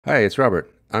Hi, it's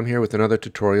Robert. I'm here with another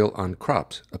tutorial on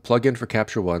Cropt, a plugin for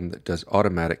Capture One that does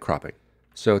automatic cropping.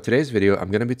 So today's video,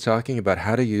 I'm going to be talking about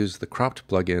how to use the Cropt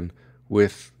plugin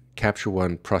with Capture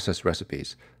One process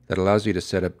recipes that allows you to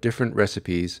set up different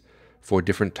recipes for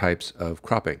different types of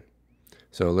cropping.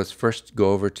 So let's first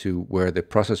go over to where the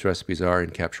process recipes are in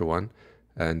Capture One,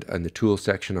 and in the Tools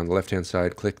section on the left-hand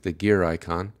side, click the gear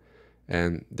icon,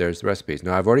 and there's the recipes.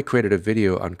 Now, I've already created a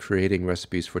video on creating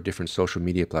recipes for different social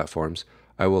media platforms.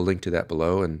 I will link to that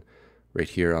below and right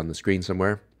here on the screen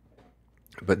somewhere.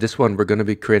 But this one, we're going to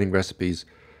be creating recipes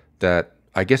that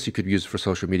I guess you could use for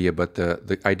social media, but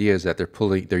the idea is that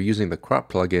they're using the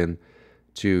crop plugin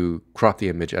to crop the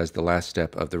image as the last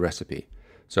step of the recipe.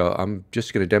 So I'm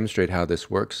just going to demonstrate how this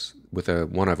works with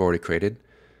one I've already created.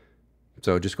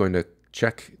 So just going to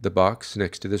check the box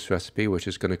next to this recipe, which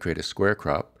is going to create a square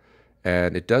crop.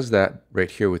 And it does that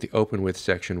right here with the open with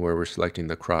section where we're selecting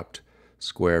the cropped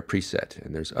square preset.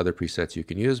 And there's other presets you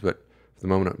can use, but for the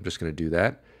moment I'm just going to do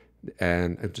that.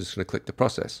 And I'm just going to click the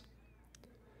process.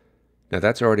 Now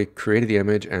that's already created the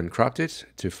image and cropped it.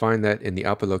 To find that in the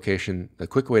output location, the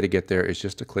quick way to get there is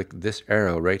just to click this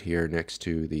arrow right here next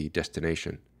to the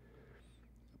destination.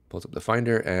 Pulls up the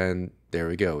Finder, and there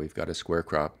we go. We've got a square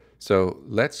crop. So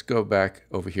let's go back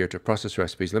over here to process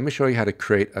recipes. Let me show you how to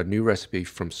create a new recipe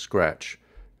from scratch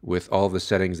with all the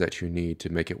settings that you need to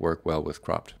make it work well with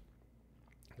Cropt.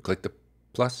 Click the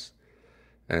plus,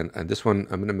 and this one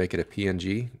I'm going to make it a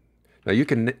PNG. Now you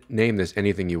can name this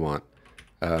anything you want.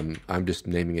 I'm just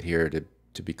naming it here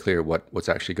to be clear what's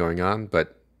actually going on,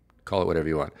 but call it whatever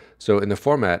you want. So in the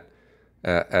format,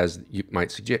 as you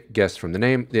might guess from the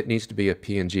name, it needs to be a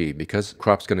PNG because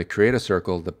Cropt's going to create a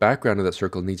circle. The background of that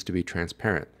circle needs to be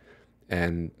transparent.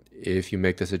 And if you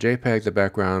make this a JPEG, the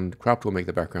background, Cropt will make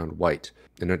the background white.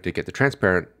 In order to get the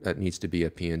transparent, that needs to be a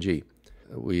PNG.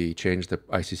 We changed the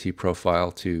ICC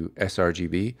profile to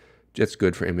sRGB. It's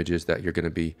good for images that you're going to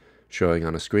be showing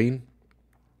on a screen.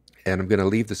 And I'm going to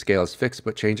leave the scale as fixed,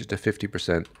 but change it to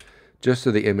 50%, just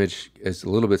so the image is a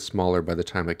little bit smaller by the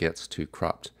time it gets to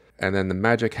cropped. And then the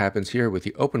magic happens here with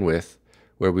the open with,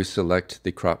 where we select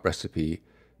the crop recipe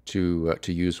to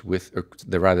use with, or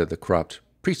rather the cropped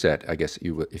preset, I guess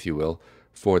if you will,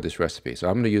 for this recipe. So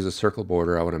I'm going to use a circle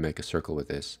border. I want to make a circle with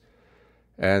this.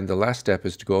 And the last step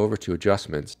is to go over to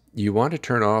adjustments. You want to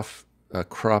turn off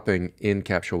cropping in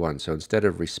Capture One. So instead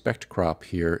of respect crop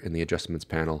here in the adjustments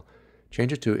panel,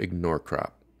 change it to ignore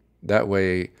crop. That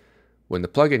way, when the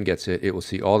plugin gets it, it will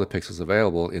see all the pixels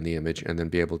available in the image and then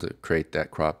be able to create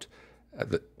that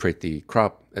create the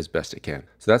crop as best it can.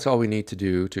 So that's all we need to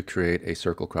do to create a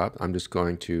circle crop. I'm just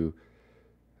going to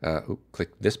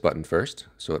click this button first,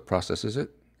 so it processes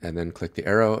it, and then click the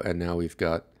arrow, and now we've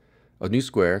got a new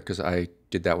square because I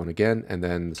did that one again, and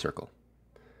then the circle.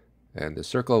 And the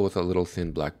circle with a little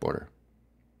thin black border.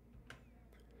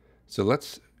 So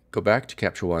let's go back to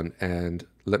Capture One and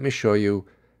let me show you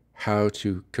how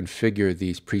to configure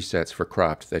these presets for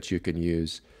cropped that you can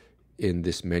use in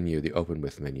this menu, the Open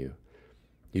With menu.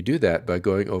 You do that by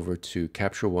going over to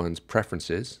Capture One's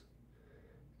Preferences,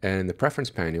 and in the Preference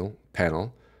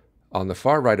panel, on the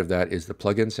far right of that is the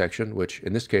plugin section, which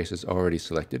in this case is already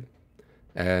selected.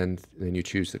 And then you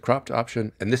choose the cropped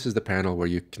option, and this is the panel where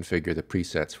you configure the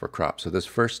presets for crop. So this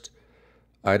first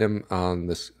item on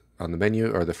the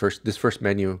menu, or this first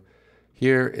menu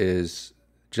here, is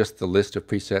just the list of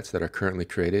presets that are currently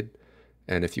created.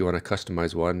 And if you want to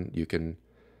customize one, you can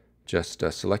just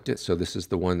select it. So this is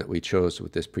the one that we chose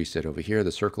with this preset over here,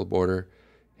 the circle border.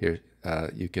 Here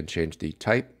you can change the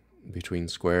type between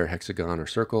square, hexagon, or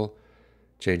circle.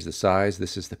 Change the size.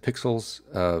 This is the pixels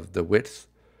of the width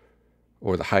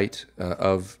or the height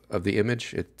of the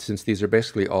image. Since these are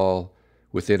basically all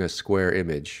within a square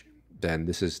image, then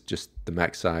this is just the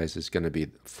max size is going to be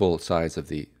full size of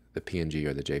the PNG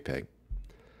or the JPEG.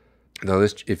 Now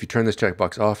if you turn this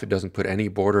checkbox off, it doesn't put any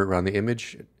border around the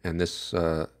image, and this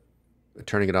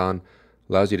turning it on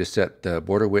allows you to set the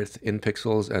border width in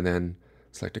pixels and then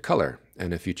select a color.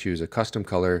 And if you choose a custom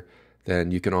color, then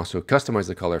you can also customize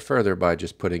the color further by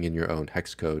just putting in your own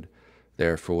hex code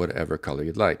there for whatever color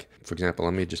you'd like. For example,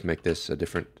 let me just make this a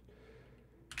different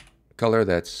color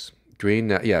that's green.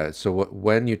 Now, yeah, so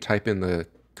when you type in the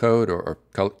code or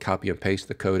copy and paste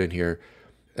the code in here,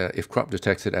 if Cropt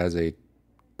detects it as a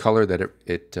color that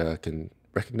it can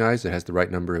recognize, it has the right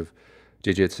number of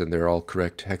digits and they're all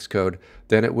correct hex code,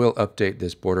 then it will update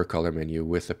this border color menu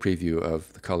with a preview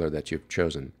of the color that you've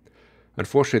chosen.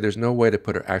 Unfortunately, there's no way to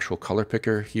put an actual color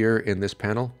picker here in this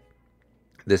panel.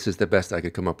 This is the best I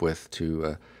could come up with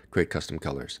to create custom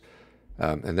colors.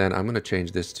 And then I'm going to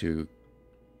change this to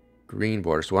green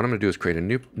border. So what I'm going to do is create a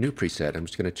new preset. I'm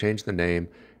just going to change the name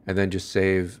and then just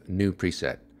save new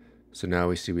preset. So now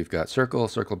we see we've got circle,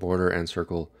 circle border, and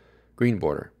circle green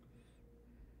border.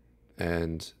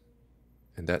 And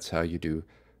that's how you do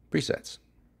presets.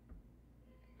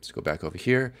 Let's go back over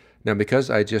here. Now, because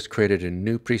I just created a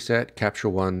new preset, Capture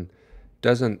One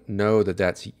doesn't know that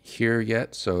that's here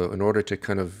yet. So in order to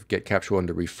kind of get Capture One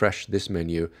to refresh this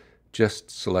menu,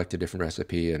 just select a different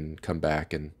recipe and come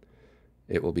back and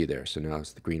it will be there. So now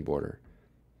it's the green border.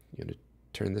 You're going to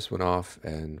turn this one off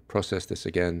and process this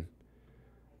again.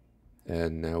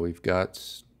 And now we've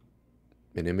got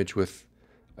an image with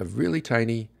a really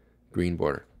tiny green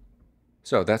border.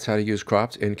 So that's how to use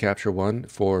Cropt in Capture One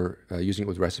for using it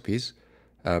with recipes.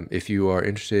 If you are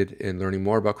interested in learning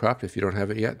more about Cropt, if you don't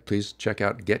have it yet, please check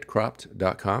out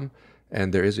getcropt.com.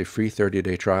 And there is a free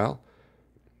 30-day trial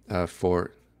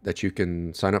that you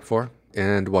can sign up for.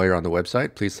 And while you're on the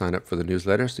website, please sign up for the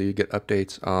newsletter so you get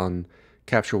updates on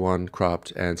Capture One,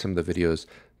 Cropt, and some of the videos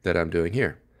that I'm doing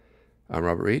here. I'm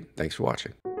Robert Reed. Thanks for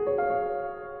watching.